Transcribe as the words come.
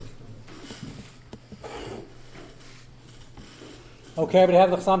Okay, but I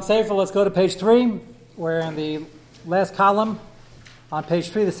have the Chassam Sefer. Let's go to page 3. We're in the last column on page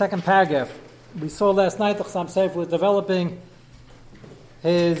 3, the second paragraph. We saw last night the Chassam Sefer was developing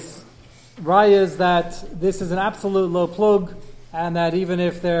his rayas that this is an absolute low plug, and that even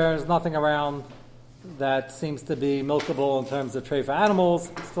if there's nothing around that seems to be milkable in terms of trade for animals,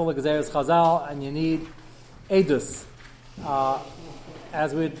 still a Gezeres Chazal, and you need edus.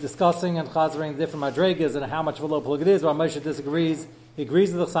 As we're discussing and chazering the different madregas and how much of a low plug it is, Rav Moshe disagrees. He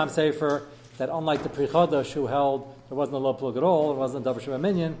agrees with the Chassam Sefer that unlike the Pri Chodesh who held there wasn't a low plug at all, it wasn't a Davar Sheva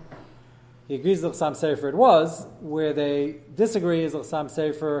Minyan, he agrees with the Chassam Sefer it was. Where they disagree is the Chassam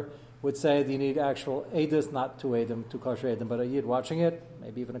Sefer would say that you need actual edus, not two edim, two kosher edim, but a yid watching it,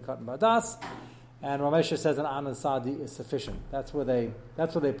 maybe even a katan badas. And Rav Moshe says an anan sadi is sufficient. That's where they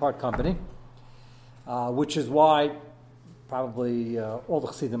part company, which is why probably all the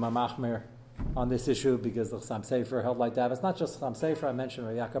Chassidim are machmer on this issue, because the Chassam Sefer held like that. It's not just Chassam Sefer. I mentioned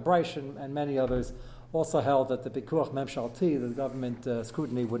Yaakov Breish and many others also held that the Pikuach Memshalti, the government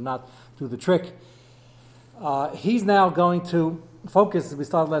scrutiny, would not do the trick. He's now going to focus, we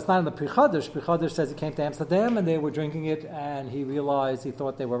started last night, on the Pri Chodesh. Pri Chodesh says he came to Amsterdam and they were drinking it, and he realized he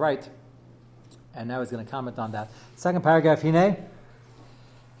thought they were right. And now he's going to comment on that. Second paragraph, Hine,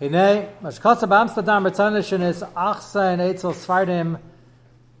 Mashkasa b'Amsterdam Ritzonish is Achsa and Eitzel Sfardim,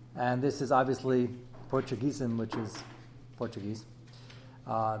 and this is obviously Portugueseism, which is Portuguese.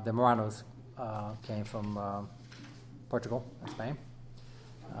 The Moranos came from Portugal and Spain.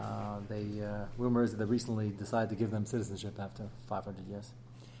 Rumors that they recently decided to give them citizenship after 500 years,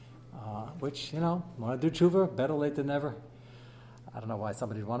 which, want to do tshuva, better late than never. I don't know why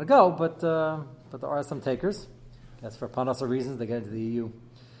somebody would want to go, but there are some takers. That's for panasa reasons. They get into the EU.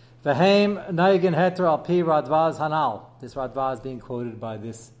 V'heim naigin heter al pi Radvaz hanal. This Radvaz is being quoted by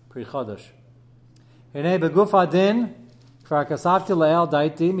this Pri Chodesh. Hinei beguf adin kvar kasavti le'el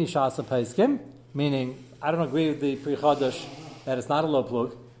daiti mishasa peiskim. Meaning, I don't agree with the Pri Chodesh that it's not a low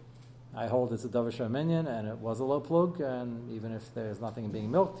plug. I hold it's a Davar Sheva Minyan, and it was a low plug, and even if there's nothing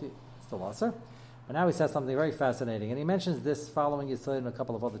being milked, it's still aser. But now he says something very fascinating, and he mentions this following Yisrael in a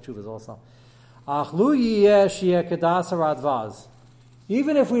couple of other tshuvas also. Achlu yiyeh sheyeh kedasa Radvaz.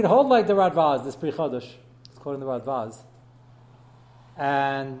 Even if we'd hold like the Radvaz, this Pri Chodesh, it's quoting the Radvaz,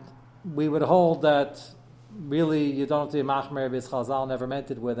 and we would hold that really you don't have to be machmer bis Chazal never meant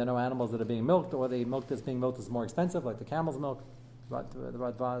it, where there are no animals that are being milked, or the milk that's being milked is more expensive, like the camel's milk. The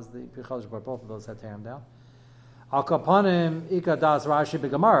Radvaz, the Pri Chodesh, brought both of those, had to tear them down. Al kapanim ikadas Rashi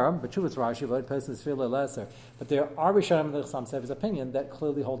begamara, but Chuvas Rashi void person's feel lesser. But there are Rishonim in the Chassam Sefer's opinion that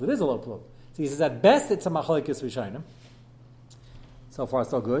clearly hold it is a low plug. So he says at best it's a machlokes Rishonim. So far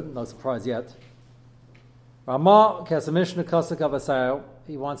so good, no surprise yet. Ramah Kesef Mishnah Kosek Avasayo.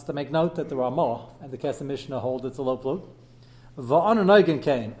 He wants to make note that the Ramah and the Kesef Mishnah hold it's a low plug. Va'anu Noigen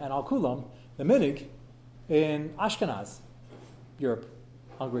came and Al Kulam the minig in Ashkenaz, Europe,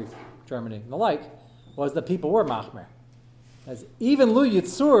 Hungary, Germany, and the like, was that people were machmer. As even Lu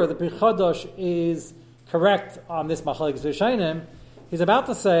Yitzur, the Pri Chodesh, is correct on this machlokes Rishonim. He's about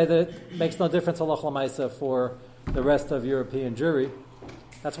to say that it makes no difference halach l'maisa for the rest of European Jewry.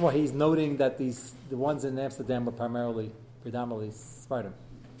 That's why he's noting that the ones in Amsterdam were predominantly Sephardim.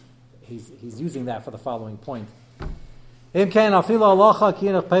 He's using that for the following point. Even if you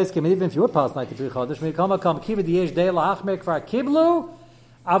were passed like the Pri Chodesh,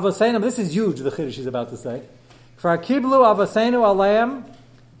 this is huge, the Chiddush is about to say. The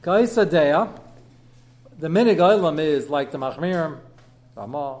minig olam is like the Machmirim,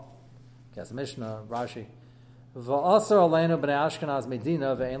 Ramah, Kesef Mishnah, Rashi. V'asar aleinu b'nei Ashkenaz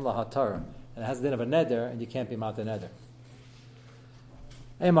medina ve'en lahatar. And it has the din of a neder, and you can't be mat a neder.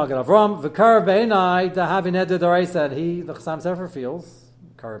 Magen Avram v'kar b'einai dahavi neder d'oraisa. And the Chassam Sefer feels,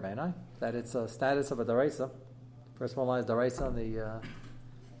 kar b'einai, that it's a status of a d'oraisa. First one line is d'oraisa in the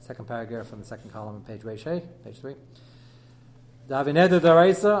second paragraph on the second column on page Reishei, page 3. Dahavi neder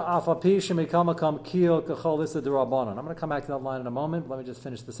d'oraisa afapi shemikam makam kiyol kachol issa d'rabanan. I'm going to come back to that line in a moment, but let me just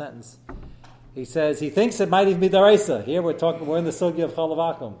finish the sentence. He says he thinks it might even be d'oraisa. Here we're in the sugya of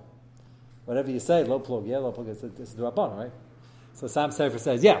chalavakum. Whatever you say, low plug, it's d'rabbanan, right? So Sam Sefer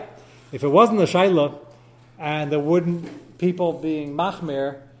says, yeah, if it wasn't a shayla and there wouldn't people being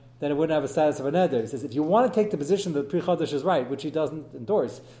machmir, then it wouldn't have a status of a neder. He says if you want to take the position that Pri Chodesh is right, which he doesn't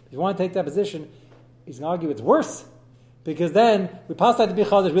endorse, if you want to take that position, he's going to argue it's worse. Because then we pass out the Pri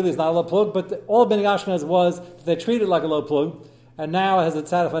Chodesh really is not a low plug, but all Bnei Ashkenaz was that they treated it like a low plug. And now it has a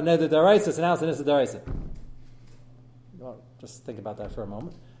tzad of a neder d'oraisa, so now it's a neder d'oraisa. Well, just think about that for a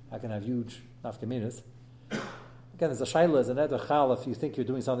moment. I can have huge nafkaminas. Again, there's a shayla, there's a neder chal if you think you're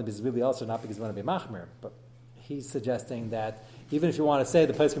doing something because it's really also not because you want to be machmir. But he's suggesting that even if you want to say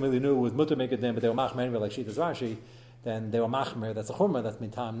the place really knew was mutter make a din, but they were machmer anyway, like Shitas Rashi, then they were machmer. That's a chumrah. That's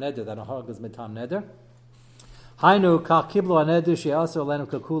mitam neder. That a harag is mitam neder. Hainu kach kiblu aneder she'aser lenu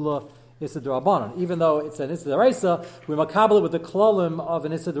kakula issa d'Rabbanan. Even though it's an issa d'Oraisa, we makabel it with the klolim of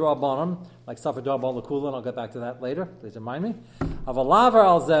an issa d'Rabbanan, like Safar d'Rabban l'kula, and I'll get back to that later. Please remind me. Of a laver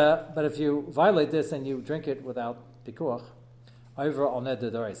al zeh, but if you violate this and you drink it without pikuach, over al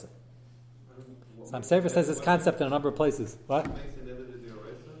neder d'Oraisa. Sam Sefer says this concept in a number of places. What?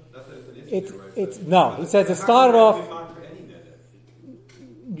 It's no. He says it started off.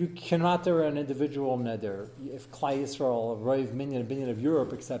 You cannot do an individual neder. If Klai Yisrael, a Rav Minyan, a Binyan of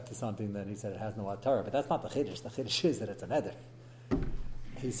Europe accepted something, then he said it has no Torah. But that's not the Chiddush. The Chiddush is that it's a neder.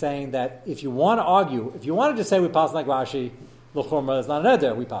 He's saying that if you want to argue, if you want to just say we pass like Rashi, L'chorma is not a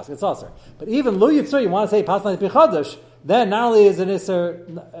neder, we pass, it's also. But even Lu Yitzur, you want to say pass like Bichadosh, then not only is it Isser,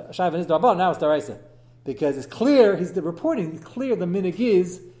 Shaiv and Isser, now it's Daraisa. Because it's clear, he's reporting, it's clear the minig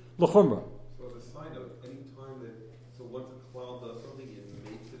is L'chorma.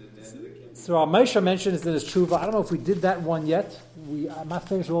 So our Moshe mentions in his tshuva. I don't know if we did that one yet. I'm not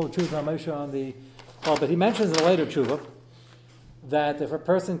finished with all the tshuva on Moshe on the call, but he mentions in a later tshuva that if a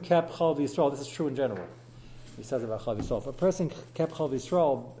person kept Chol Yisrael, this is true in general. He says about Chol Yisrael. If a person kept Chol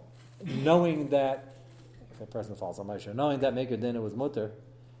Yisrael, knowing that if a person falls on Moshe, knowing that Meker Dinner was mutter,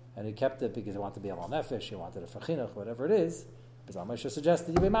 and he kept it because he wanted to be Amal Nefesh, he wanted it for Chinuch, whatever it is, because Moshe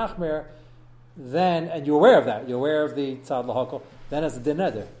suggested you be Machmer, then, and you're aware of that, you're aware of the Tzad L'Hakol, then as a Din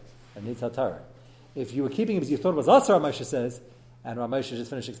Neder. And needs Torah. If you were keeping it because you thought it was Asar, Moshe says, and Moshe just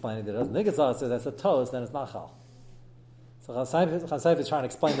finished explaining that it doesn't think it's Asar, that's a Tos, then it's Nachal. So Chasaif is trying to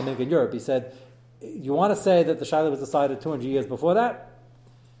explain the Minhag in Europe. He said, you want to say that the Shaila was decided 200 years before that?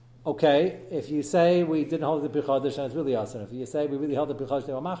 Okay, if you say we didn't hold the Bichadosh, then it's really Asar. If you say we really held the Bichadosh,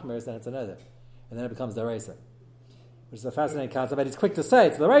 they were Machmers, then it's an Neder. And then it becomes the Reisa. Which is a fascinating concept. But it's quick to say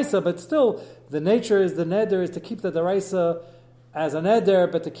it's the Reisa, but still, the nature is the Neder is to keep the Reisa as an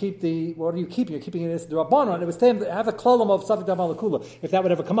neder, but to keep the, what are you keeping? You're keeping it as the Rabbanon. It was time to have a klolim of Safik Damal Lakula, if that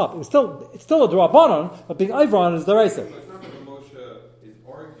would ever come up. It's still a Rabbanon, but being Ivron is the Reisa. It's not that Moshe is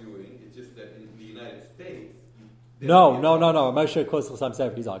arguing, it's just that in the United States... No. Moshe, of course, Chassam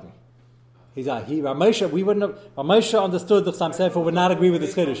Sefer, he's arguing. Moshe understood that Chassam Sefer would not agree with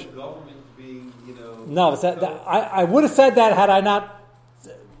this Chiddush. No, I would have said that had I not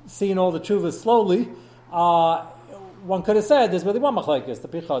seen all the tshuvas slowly. One could have said there's really one machlekes, the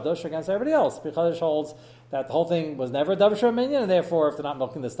Pichadosh against everybody else. Pichadosh holds that the whole thing was never a Davar Minyan, and therefore, if they're not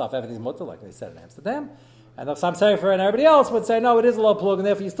milking this stuff, everything's mutter, like they said in Amsterdam. And the Chassam Sefer and everybody else would say, no, it is a low plug, and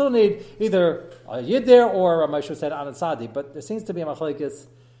therefore you still need either a Yid there or a Moshe said Anan Sadi. But there seems to be a machlekes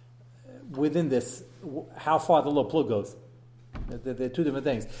within this, how far the low plug goes. They're two different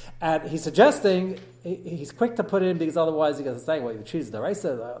things. And he's suggesting, he's quick to put in because otherwise he gets to say, well, you treat it as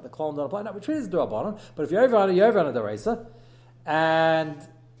Daraisa, the clone don't apply. No, we treat it as Durabanan, but if you're over on it, you're over on a Daraisa. And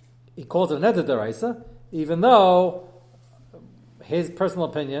he calls it another Daraisa, even though his personal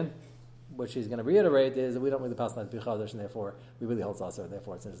opinion, which he's going to reiterate, is that we don't really pass on Bichadosh, and therefore we really hold Sasser, and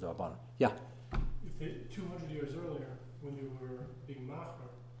therefore it's in Durabanan. Yeah? If they, 200 years earlier, when you were being Machmer,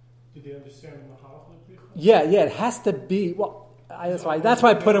 did they understand the Mahalach like Bichadosh? Yeah, it has to be, well, that's why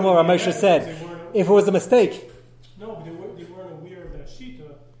I put in what Ramosha said. If it was a mistake. No, but they weren't aware of that Shita,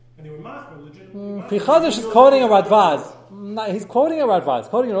 and they were Machmer, legitimately. Pichadosh is quoting a Radvaz. He's quoting a Radvaz,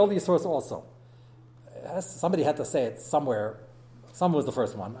 quoting an all these sources also. Somebody had to say it somewhere. Someone was the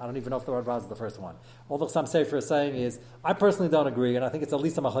first one. I don't even know if the Radvaz is the first one. All the Chassam Sefer is saying is, I personally don't agree, and I think it's at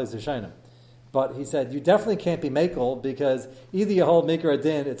least a Machlekes Rishonim. But he said, you definitely can't be Mekel, because either you hold Meker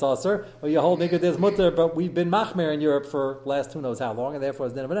Adin, it's Aser, or you hold Meker Adin, it's Mutter, but we've been Machmer in Europe for last who knows how long, and therefore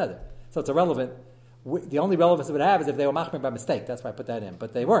it's Din of another. So it's irrelevant. The only relevance it would have is if they were Machmer by mistake. That's why I put that in.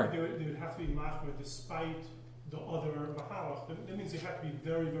 But they weren't. They would have to be Machmer despite the other Mahalach. That means they have to be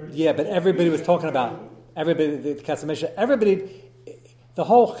very, very... Yeah, but everybody was talking about, the Kasamisha, the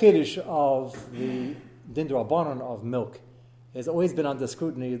whole Chiddush of the Din D'Rabbanan of milk has always been under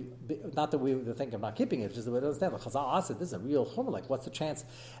scrutiny. Not that we think of not keeping it, it's just that we don't understand. Like Chazal said, this is a real chumrah. Like, what's the chance?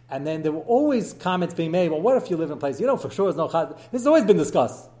 And then there were always comments being made. Well, what if you live in a place you know for sure is no chaz? This has always been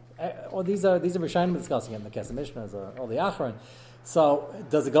discussed. Or these are Rishonim discussing it in the Kesem Mishnahs or the Achron. So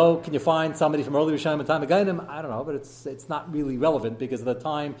does it go? Can you find somebody from early Rishonim and time Againim? I don't know, but it's not really relevant because at the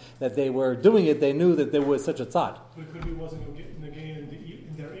time that they were doing it, they knew that there was such a tzad. But it could be wasn't negated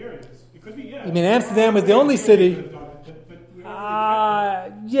in their areas. It could be, yeah. I mean, Amsterdam was the only city.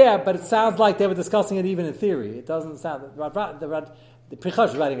 Yeah, but it sounds like they were discussing it even in theory. It doesn't sound... the Pri Chadash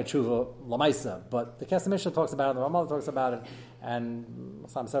is writing a tshuva lamaisa, but the Kesef Mishnah talks about it, the Ramah talks about it, and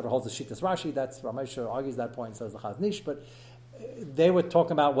Sam Sefer holds the Shittas Rashi. That's Ramesha argues that point, so does the Chaznish. But they were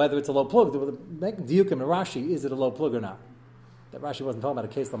talking about whether it's a low plug. They were making diukim in Rashi, is it a low plug or not? That Rashi wasn't talking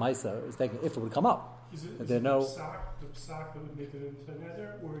about a case lamaisa. It was taking if it would come up. Is it the psak that would make it into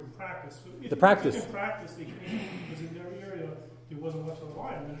nether, or in practice? So if the practice. In practice, they came because in their area there wasn't much of a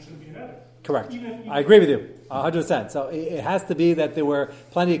line, then it shouldn't be a nether. Correct. I agree with you, 100%. So it has to be that there were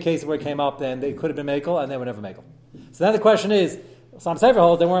plenty of cases where it came up, then they could have been makel, and they were never makel. So now the question is, some Sefer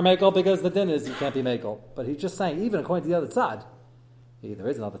holds they weren't makel because the din is you can't be makel. But he's just saying, even according to the other side, there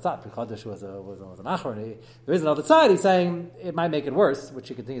is another side. Chodesh was an achron. There is another side. He's saying it might make it worse, which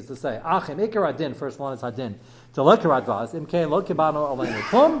he continues to say. Achim ikar adin. First one is hadin. To look at advas. Imkein lo kibano aleinu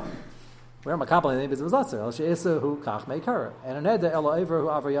klum. Where makabel name is aser. El sheisa hu kach meikar. And an eda elo ever hu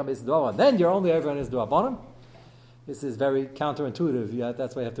avrayam is duaban. Then you're only ever in his duabanim. This is very counterintuitive. Yeah,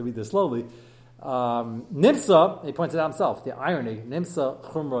 that's why you have to read this slowly. Nimsa. He points it out himself. The irony. Nimsa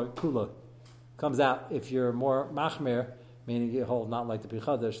chumra kula comes out if you're more machmer. Meaning you hold not like the Pri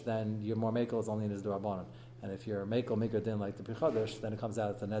Chadash, then your more makel is only in his Durabanan. And if you're makel mikra din like the Pri Chadash, then it comes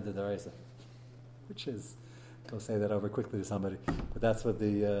out as a neder deraisa. Which is, go say that over quickly to somebody. But that's what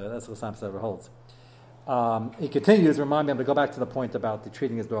Sam Sever holds. He continues, remind me, I'm going to go back to the point about the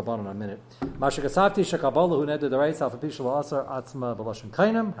treating his Durabanan in a minute. Masha Kasavti shakabola hu neder deraisa alfa pishul asar atzma b'lashon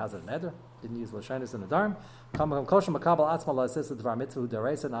kainam, has a neder, didn't use lashonis in the darm. Kam kosher makabel atzma la'asis dvar mitzvah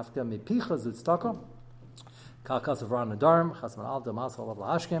deraisa nafka mipicha zutstaka. Kalkas of Ran Nadarm, Chasman Al Damasal of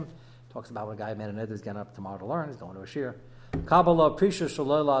Lahashkim, talks about what a guy made an edder is getting up tomorrow to learn, he's going to a shir. Kabbalah, Prisha,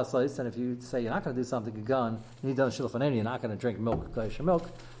 Shalola, Asais, and if you say you're not going to do something, you need to Shilfanani, you're not going to drink milk, Gaisha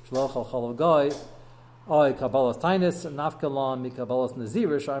milk, Shalochal Chalav Gai, Oi, Kabbalah's Tainis, Nafkalan, Mikabbalah's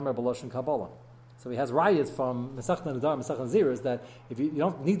Nazirish, Aimer Baloshan Kabbalah. So he has riots from Mesach Nadarm, Mesach Naziris, that if you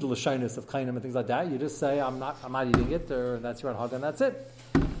don't need the Lashinus of Kainim and things like that, you just say, I'm not eating it, or that's your hug, and that's it.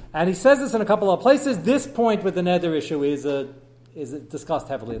 And he says this in a couple of places. This point with the nether issue is discussed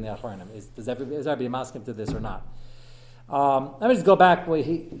heavily in the Achronim. Is everybody masking to this or not? Let me just go back. Where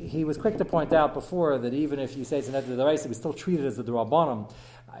he was quick to point out before that even if you say it's a nether deraisa, we still treat it as a durabanan.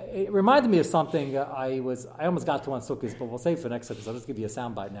 It reminded me of something I almost got to on Sukkot, but we'll save for next Sukkot. I'll just give you a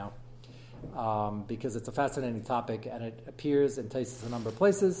soundbite now because it's a fascinating topic and it appears in Taisus a number of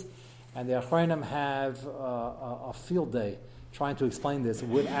places. And the Achronim have a field day trying to explain this.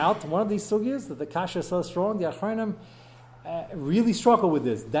 Without one of these sugyas, that the kasha is so strong, the Achronim really struggle with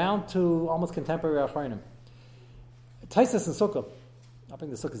this, down to almost contemporary Achronim. Taisus and Sukkah. I'll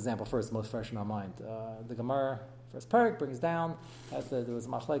bring the Sukkah example first, most fresh in our mind. The Gemara, first parak, brings down, there was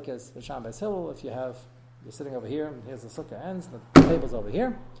machlekes, Besham Beis Hillel, if you're sitting over here, and here's the Sukkah ends, the table's over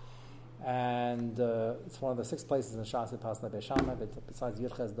here, and it's one of the 6 places in Shas that pass by Besham, besides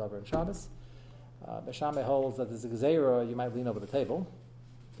Yirches, Dover, and Shabbos. Beshame holds that there's a gzeira, you might lean over the table,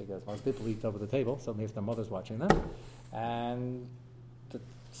 because most people eat over the table, certainly if their mother's watching them, and the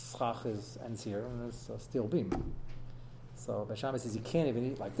schach ends here, and there's a steel beam. So Beshame says you can't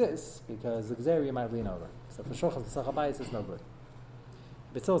even eat like this, because the gzeira you might lean over. So for Shulchan Sachabayis it's no good.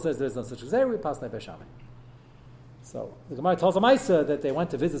 Bitzil says there's no such gzeira, we pass by Beshame. So the Gemara tells Amaisa that they went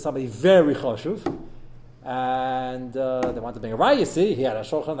to visit somebody very choshuv, and they wanted to bring a raya. You see, he had a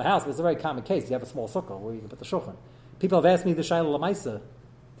shulchan in the house, but it's a very common case. You have a small sukkah where you can put the shulchan. People have asked me the shayla lamaisa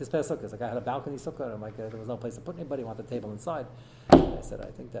this past sukkah. Like I had a balcony sukkah, and I'm like, there was no place to put anybody. Want the table inside? And I said,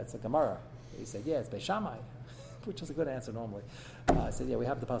 I think that's a Gemara. He said, yeah, it's Beis Shammai, which is a good answer normally. I said, yeah, we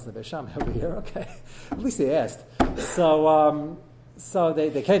have the pasuk of Beis Shammai over here. Okay, at least they asked. So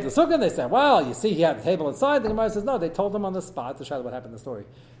they came to the sukkah and they said, well, you see he had the table inside. The Gemara says, no, they told them on the spot to show what happened in the story.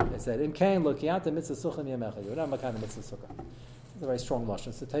 They said, Im kain lo kiyanta mitzvah sukkah miyamecha. You would have a kind of mitzvah sukkah. It's a very strong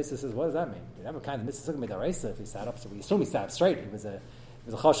lashon. So Taisa says, what does that mean? You have a kind of mitzvah sukkah midaraisa if he sat up. So we assume he sat up straight. He was a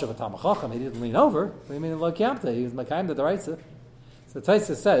choshev a talmid chacham. He didn't lean over. What do you mean lo kiyanta? He was makayim the daraisa. So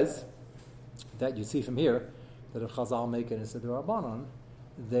Taisa says that you see from here that if Chazal make it in Siddur Rabbanon,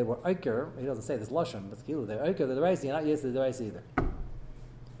 they were Eiker. He doesn't say this lashon, but they're Eiker the daraisa. You're not used to the daraisa either.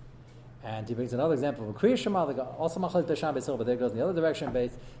 And he brings another example of a Kriya Shema, also Machalik Besham Beis Hillel, but there goes in the other direction.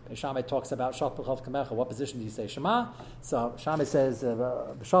 Beis Shammai talks about Shach B'chav Kamecha. What position do you say Shema? So Shammai says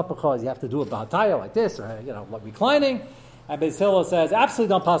Shach B'chav, you have to do it B'hataya like this, or like reclining. And Beis Hillel says absolutely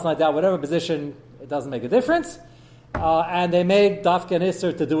don't pass like that. Whatever position, it doesn't make a difference. And they made Dafka and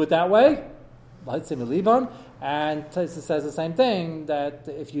Isser to do it that way. And Taisa says the same thing, that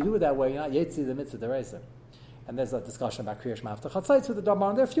if you do it that way, you're not Yetzi the mitzvah deraisa. And there's a discussion about Kriya Shema after Chatzais with the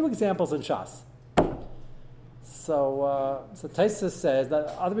Dharma. There are a few examples in Shas. So Taisa says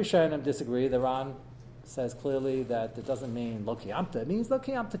that other Rishonim disagree. The Ran says clearly that it doesn't mean lo kiyamta. It means lo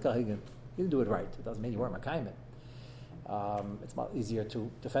kiyamta kahigan. You didn't do it right. It doesn't mean you weren't makayim it. It's much easier to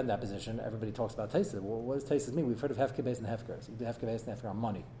defend that position. Everybody talks about Taisus. Well, what does Taisus mean? We've heard of hefker based and hefker. So you do hefker based and hefker on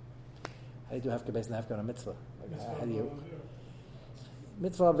money. How do you do hefker based and hefker on a mitzvah? How do you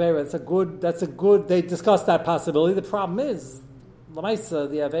mitzvah avera? That's a good. They discussed that possibility. The problem is, Lamaisa,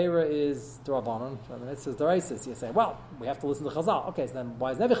 the avera is D'Rabbanan, and the mitzvah is D'Oraisa. You say, well, we have to listen to Chazal. Okay, so then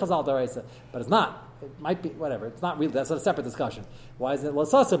why is Nevi Chazal D'Oraisa? But it's not. It might be whatever. It's not really. That's a separate discussion. Why is it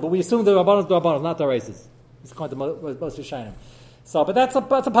L'Sasa? But we assume the D'Rabbanan is D'Rabbanan, not D'Oraisa. It's going to most Rishonim. So, but that's a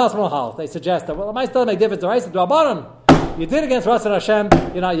possible halal. They suggest that, well, it might still make difference. D'Oraisa, D'Rabbanan. You did against Ratzon Hashem,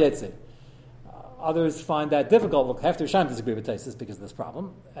 you're not Yetzi. Others find that difficult. Look, half the Rishonim disagree with Taisus because of this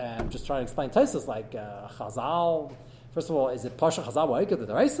problem. And I'm just trying to explain Taisus like Chazal. First of all, is it Pasha Chazal Wa'ikah the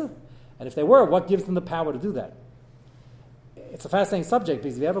D'Oraisa? And if they were, what gives them the power to do that? It's a fascinating subject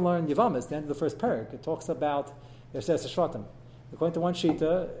because if you ever learn Yevamos, the end of the first parak, it talks about Yosef Shvatim. According to one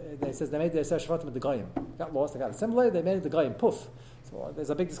shita, it says they made the Yosef Shvatim with the Goyim. Got lost, they got assimilated, they made it the Goyim. Poof. So there's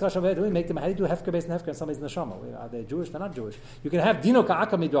a big discussion over here. How do you do hefker based on hefker and somebody's neshama? Are they Jewish? They're not Jewish. You can have dino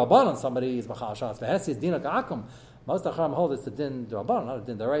ka'akam midrabanan. Somebody is machal shas v'hesi is dino ka'akam. Most acharam hold it's the din drabanan, not a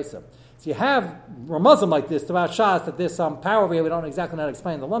din d'oraisa. So you have Ramazim like this throughout Shas that there's some power here we don't exactly know how to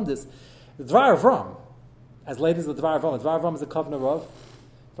explain the lumdis. The Dvar of Ram, as late as the Dvar of Ram. The Dvar of Ram is a Kavna Rav.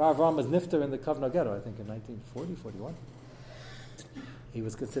 Dvar of Ram was nifter in the Kavna Ghetto, I think, in 1940, 41. He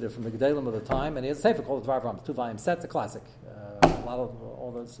was considered from the Gedalim of the time, and he has a sefer called the Dvar of Ram. 2-volume set, it's a classic. A lot of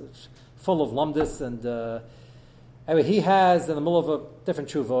all those full of lumdis, and anyway, he has in the middle of a different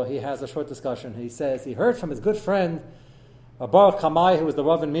tshuva, he has a short discussion. He says he heard from his good friend Baruch Kamai, who was the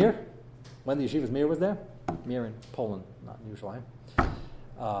Rav in Mir, when the yeshiva's Mir was there, Mir in Poland, not in Yerushalayim,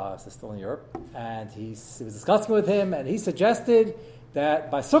 so still in Europe, and he was discussing with him, and he suggested that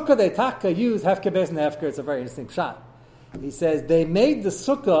by sukkah they taka use hefker beis and hefker. It's a very interesting pshat. He says they made the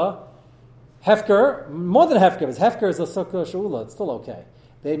sukkah hefker, more than hefker, because hefker is a sukkah shula, it's still okay.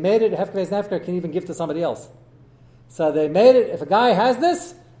 They made it hefker beis and hefker can even give to somebody else. So they made it, if a guy has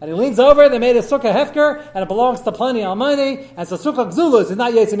this, and he leans over, they made a sukkah hefker, and it belongs to Pliny Almani, and so sukkah gzulus is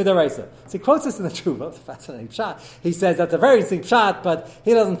not yetzim midaraisa. So he quotes this in the Tshuva, it's a fascinating pshat. He says that's a very interesting pshat, but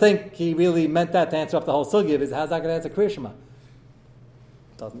he doesn't think he really meant that to answer up the whole sugya, because how's that going to answer Kriya Shema?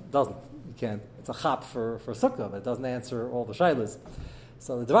 Doesn't. You can't. It's a chap for sukkah, but it doesn't answer all the shaylas.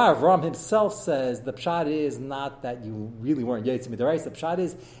 So the Dvar of Ram himself says the pshat is not that you really weren't yetzim midaraisa. The pshat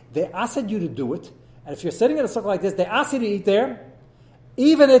is they asked you to do it, and if you're sitting at a sukkah like this, they ask you to eat there,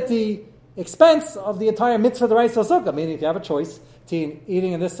 even at the expense of the entire mitzvah d'oraisa sukkah. Meaning, if you have a choice between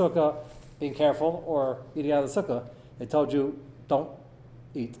eating in this sukkah, being careful, or eating out of the sukkah, they told you don't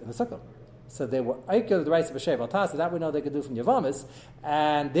eat in the sukkah. So they were aikah d'oraisa b'shev al-tas. That we know they could do from Yavamis,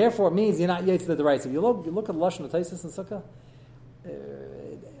 and therefore it means you're not yetz the d'oraisa. If you look at the lashon of Taisus and sukkah,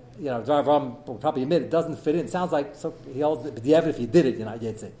 Dvar Ram will probably admit it doesn't fit in. It sounds like so he holds the evidence if you did it, you're not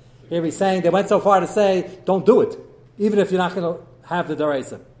yetz. Here he's saying they went so far to say don't do it, even if you're not going to have the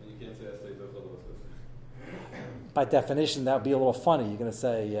d'oraisa. You can't say by definition, that would be a little funny. You're going to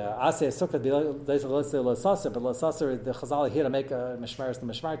say, Aseh Sukkah, but L'Sasser, the Chazal are here to make a Mishmaris and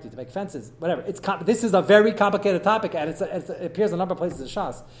Mishmarti, to make fences, whatever. This is a very complicated topic, and it appears in a number of places in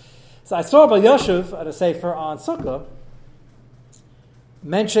Shas. So I saw Bal Yoshev at a Sefer on Sukkah,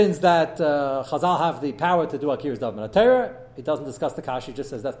 mentions that Chazal have the power to do Akiris Dav Minatera. He doesn't discuss the Kashi, he just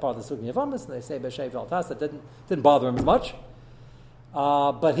says that's part of the Sukkah Yavamis, and they say B'Shev Al-Tas, that didn't bother him as much.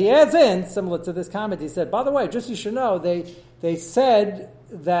 But he adds in, similar to this comment, he said, by the way, just so you should know, they said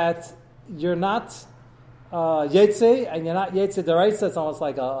that you're not Yetze, and you're not Yetze D'Oraisa, it's almost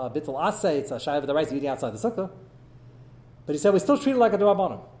like a Bittul Aseh, it's a Shayav D'Oraisa eating outside the Sukkah. But he said, we still treat it like a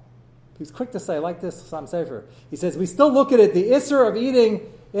D'Rabbanan. He's quick to say, like this, Sam Sefer. He says, we still look at it, the Isser of eating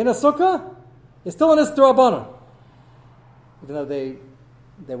in a Sukkah is still an Isser D'Rabbanan. Even though they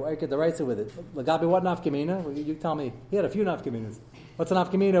were Eikah D'Oraisa with it. Lagabi, what nafkamina? Well, you tell me. He had a few nafkaminas. What's a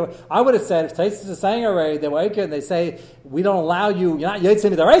nafkamina? I would have said, if Taisus is saying already, they were Eikah, and they say, we don't allow you, you're not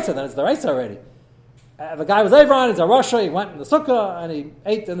Yetzim D'Oraisa, then it's D'Oraisa already. If a guy was Avron, he's a Rasha, he went in the Sukkah, and he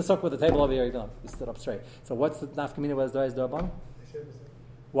ate in the Sukkah with the table over here, he stood up straight. So what's the nafkamina was D'Oraisa D'Rabbanan?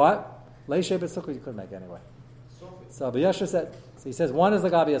 What? Lei Shebet Sukkah you couldn't make anyway. So B'Yashua said, so he says, one is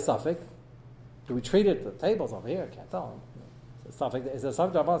Lagabi a suffix. Do we treat it, the table's over here, I can't tell him. Is it a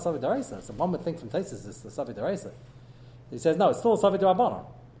Safik D'Rabbanan, Safik D'Oraisa? So one would think from Taisus it's the Safik D'Oraisa. He says, no, it's still a Safik D'Rabbanan.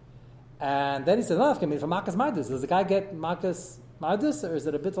 And then he says, no, I mean, for Makas Mardus, does the guy get Makas Mardus, or is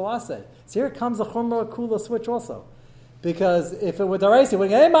it a Bittul Aseh? So here comes a Chumrah Kula switch also. Because if it were D'Oraisa, he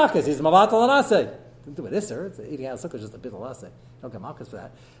wouldn't get any Makas, he's Mavatal and Aseh. Didn't do it Isser, it's eating out of Sukkah, just a Bittul Aseh. You don't get Makas for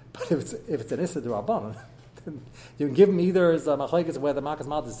that. But if it's an Issa D'Rabbanan, you can give him either as a machlekes where the Makas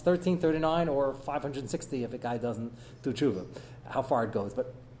Malta is 1339 or 560 if a guy doesn't do tshuva, how far it goes.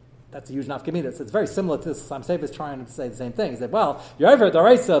 But that's a huge nafkamina. So it's very similar to this. Sam Seif is trying to say the same thing. He said, well, you're over at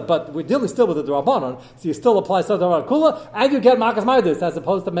Daraisa, but we're dealing still with the D'Rabbanan, so you still apply Sod D'Rabbanan Kula, and you get Makas Maidus, as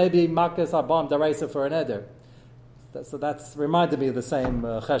opposed to maybe Makas Arbam Daraisa for an Eder. So that's reminded me of the same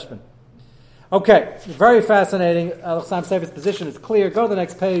cheshbon. Okay, very fascinating. Sam Seif's position is clear. Go to the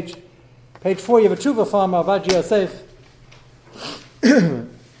next page. Page 4, you have a tshuva from Avaji Yosef.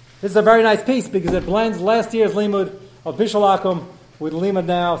 This is a very nice piece because it blends last year's limud of Bishul Akum with limud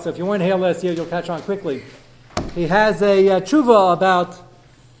now. So if you weren't here last year, you'll catch on quickly. He has a tshuva about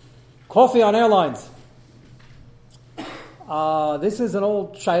coffee on airlines. This is an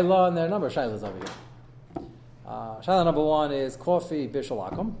old shaila, and there are a number of shailas over here. Shaila number 1 is coffee Bishul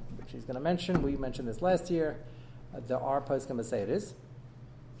Akum, which he's going to mention. We mentioned this last year. There are poskim that say it is.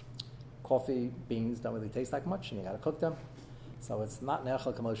 Coffee beans don't really taste like much, and you got to cook them, so it's not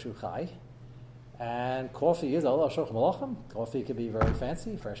ne'echel kamoshu chai. And coffee is Allah shoch malachim. Coffee could be very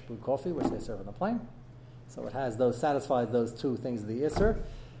fancy, fresh brewed coffee, which they serve on the plane. So it has satisfies those two things of the isser.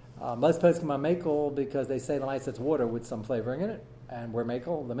 Most places come on makel because they say the nice it's water with some flavoring in it, and we're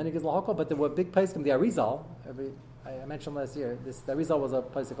makel. The minig is lahakol, but there were big places, the Arizal. I mentioned last year. The Arizal was a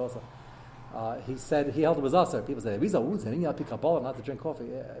place also. He said he held it was usher. People say Arizal not to drink coffee.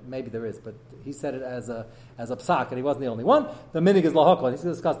 Maybe there is, but he said it as a psak, and he wasn't the only one. The minig is lahakol. He's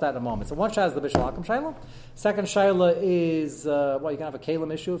going to discuss that in a moment. So one shayla is the bishul hakum shayla. Second shayla is you can have a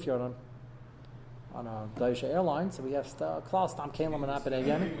kalim issue if you're on a Daisha airline. So we have Klaus Stam Kalim and Apid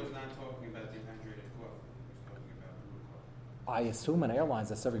Yemen. He was not talking about dehydrated coffee. He was talking about brewed coffee. I assume in airlines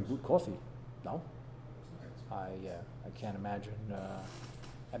they're serving brewed coffee. No, I can't imagine.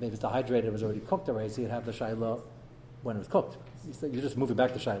 I mean, if it's dehydrated, it was already cooked already, so you'd have the shayla when it was cooked. You just move it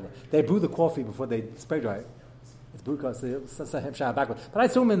back to shayla. They brew the coffee before they spray dry it. It's brewed coffee, so it's shayla backwards. But I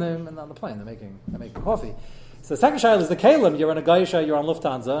assume on the plane they're making coffee. So the second shayla is the kalim. You're on a Gaisha, you're on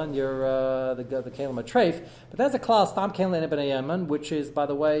Lufthansa, and you're the kalim at treif. But there's a class, Stam Kalim Ibn Yemen, which is, by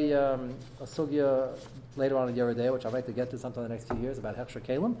the way, a sugya later on in Yerideh, which I'd like to get to sometime in the next few years, about Hechsher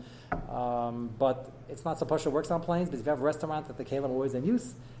Kalim. But it's not supposed to work on planes, because if you have a restaurant that the Kalim are always in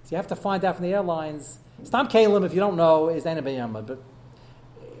use, so you have to find out from the airlines. Stam Kalim, if you don't know, is Ein B'Yama, but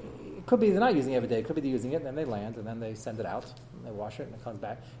it could be they're not using it every day. It could be they're using it, and then they land, and then they send it out, and they wash it, and it comes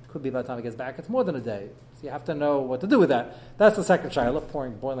back. It could be by the time it gets back, it's more than a day. So you have to know what to do with that. That's the second shayla,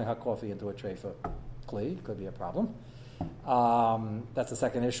 boiling hot coffee into a tray for kli. Could be a problem. That's the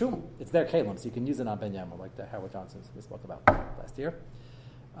second issue. It's their kalim, so you can use it on Ben Yama, like the Howard Johnson's we spoke about last year.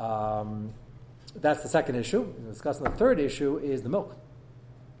 That's the second issue. We're discussing the third issue is the milk,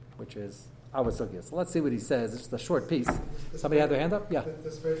 which is our sugya. So let's see what he says. It's just a short piece. Somebody had their hand up? Yeah.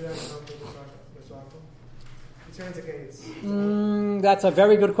 That's a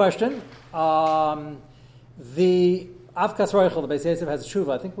very good question. The Avkas Roichel, the Beis Yosef, has a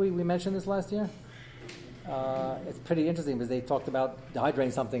tshuva. I think we mentioned this last year. It's pretty interesting because they talked about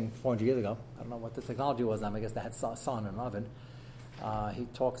dehydrating something 400 years ago. I don't know what the technology was then. I guess they had sun and an oven. He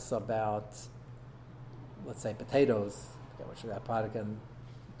talks about, let's say, potatoes, which is that product, and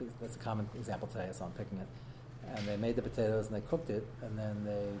that's a common example today, so I'm picking it. And they made the potatoes and they cooked it, and then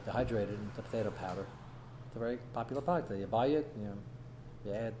they dehydrated it into potato powder. It's a very popular product. You buy it,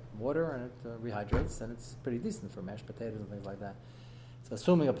 you add water, and it rehydrates, and it's pretty decent for mashed potatoes and things like that. So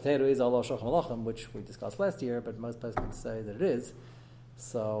assuming a potato is Allah Shoch Malachim, which we discussed last year, but most persons say that it is.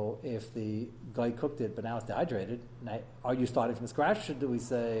 So if the guy cooked it, but now it's dehydrated, now, are you starting from scratch, or do we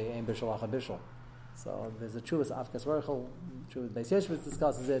say Ein Bishul Acha Bishul? So there's a Chuvas Avkas Roichel, Chuvas Beis Yosef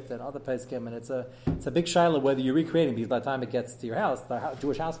discusses it, and other places come, and it's a big shaila whether you're recreating, because by the time it gets to your house, the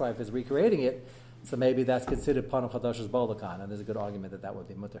Jewish housewife is recreating it, so maybe that's considered Panum Chadash's Bolakan, and there's a good argument that would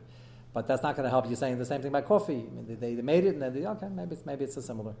be mutter. But that's not going to help you saying the same thing about coffee. I mean, they made it, and then maybe it's a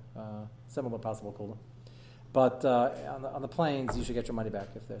similar possible cooler. But on the planes, you should get your money back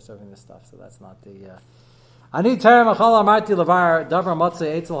if they're serving this stuff. So that's not the. Ani terem achal amarti levar davar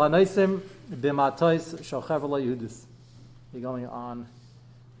matzei etzel hanaisim b'matois shochev lo Yehudis. You're going on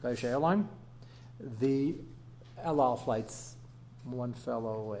Gaisha Airline. The El Al flights. One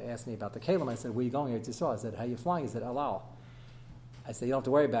fellow asked me about the Kalim. I said, "Where are you going?" I said, "How are you flying?" He said, El Al. I said, "You don't have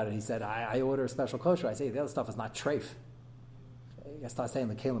to worry about it." He said, I order a special kosher. I say, the other stuff is not treif. I start saying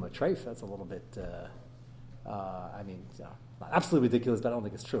the kalim are treif. That's a little bit, not absolutely ridiculous, but I don't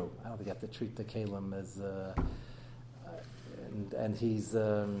think it's true. I don't think you have to treat the kalim as, and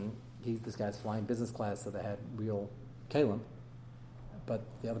this guy's flying business class, so they had real kalim. but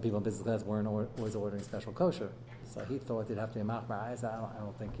the other people in business class weren't always ordering special kosher. So he thought you'd have to be a machmer. I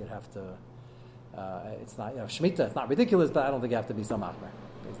don't think you'd have to. It's not, Shemitah, it's not ridiculous, but I don't think you have to be so machmer.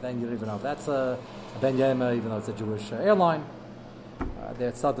 Because then you don't even know if that's a Ben Yema, even though it's a Jewish airline.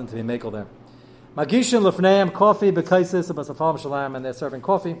 There's something to be makel there. Magishin lefneim coffee bekaisis b'safam shalom, and they're serving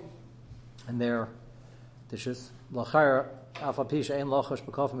coffee in their dishes. Lachar afapish ein lachash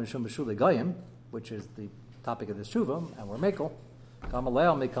b'kofim mishum b'shulei goyim, which is the topic of this tshuva, and we're makel.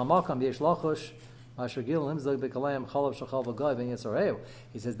 Kamaleo mikal makam yesh lachash masher gil himzog b'kalayim chalav shachal v'goy v'yisareu.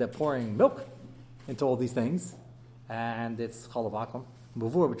 He says they're pouring milk into all these things, and it's chalav akum.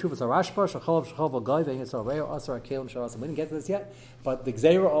 Before b'tshuvas harashba shachal shachal v'goy v'yisareu asar kelim sharasim. We didn't get to this yet, but the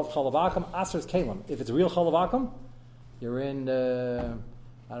gzeira of chalav akum asar's kelim. If it's real chalav akum, you're in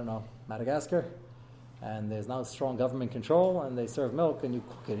Madagascar, and there's no strong government control, and they serve milk, and you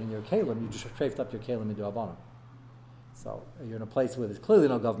cook it in your kelim. You just trafed up your kelim into Abanah. So you're in a place where there's clearly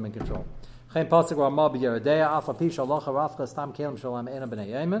no government control. So we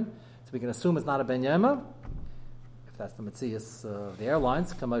can assume it's not a ben yema, if that's the Metzias of the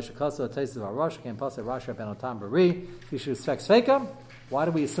airlines. Why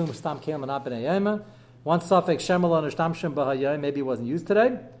do we assume stam kelim and not ben yema? One suffix shemala nishtamshim b'hayay, maybe it wasn't used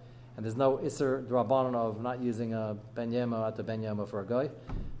today, and there's no iser drabanan of not using a ben yema at the ben yema for a guy,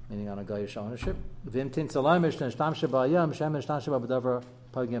 meaning on a Goyish ownership. Maybe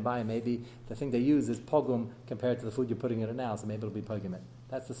the thing they use is pogum compared to the food you're putting in it now, so maybe it'll be pogum it.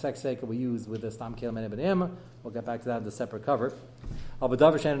 That's the sex fake we use with the stam kelim and ben. We'll get back to that in the separate cover. If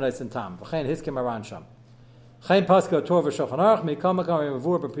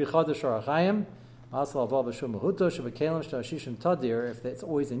it's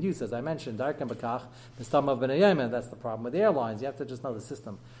always in use, as I mentioned, that's the problem with the airlines. You have to just know the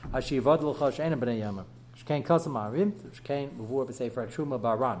system.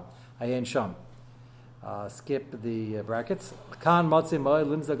 Skip the brackets. And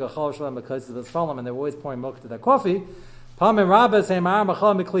they're always pouring milk to their coffee. And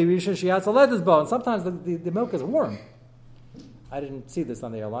sometimes the milk is warm. I didn't see this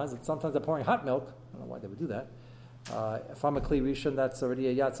on the airlines. Sometimes they're pouring hot milk. I don't know why they would do that. From a kli rishon, that's already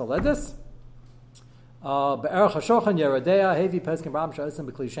a yatsa ledis.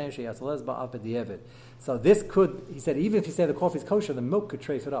 So this could, he said, even if you say the coffee is kosher, the milk could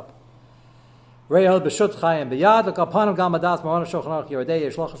trace it up. Even a klisheni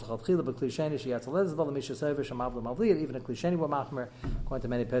were machmer, according to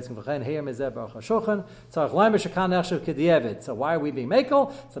many pesachim. So why are we being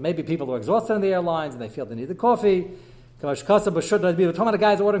makel? So maybe people are exhausted in the airlines and they feel they need the coffee. We're talking about the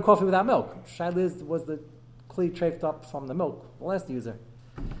guys ordering coffee without milk. Shailiz was the kli trafed up from the milk, the last user.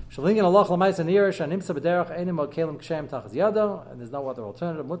 And there's no other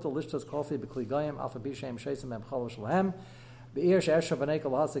alternative. Mutal lishtas coffee b'kli goyim alpha b'shem sheisim mem chol shalhem be'ir she'esher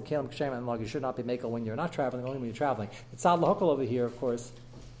b'neikel lahasik kelim kshem, and you should not be makel when you're not traveling, only when you're traveling. The tzad lahokal over here, of course,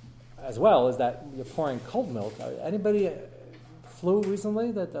 as well, is that you're pouring cold milk. Anybody flew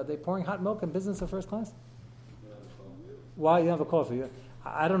recently that they're pouring hot milk in business or first class? Why you don't have a coffee?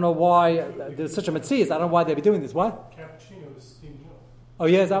 I don't know why there's such a metzias. I don't know why they'd be doing this. Why? Cappuccino is steamed milk. Oh,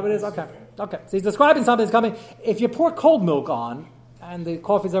 yeah, is that what it is? Okay. So he's describing something that's coming. If you pour cold milk on, and the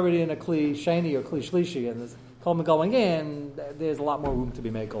coffee's already in a kli sheni or kli shlishi, and there's cold milk going in, there's a lot more room to be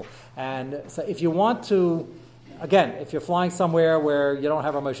makel. And so if you want to, again, if you're flying somewhere where you don't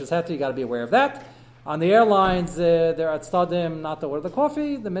have a Moshe's Heter, you got to be aware of that. On the airlines, they're at stadim not to order the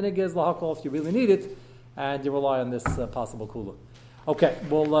coffee. The minig is lahakol if you really need it, and you rely on this possible kula. Okay,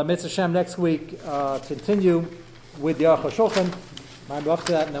 we'll Mitzvah Shem next week continue with the Aruch HaShulchan. I'm up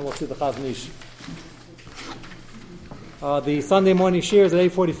to that, and then we'll see the Chazon Ish. The Sunday morning shir is at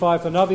 8:45 for Navi.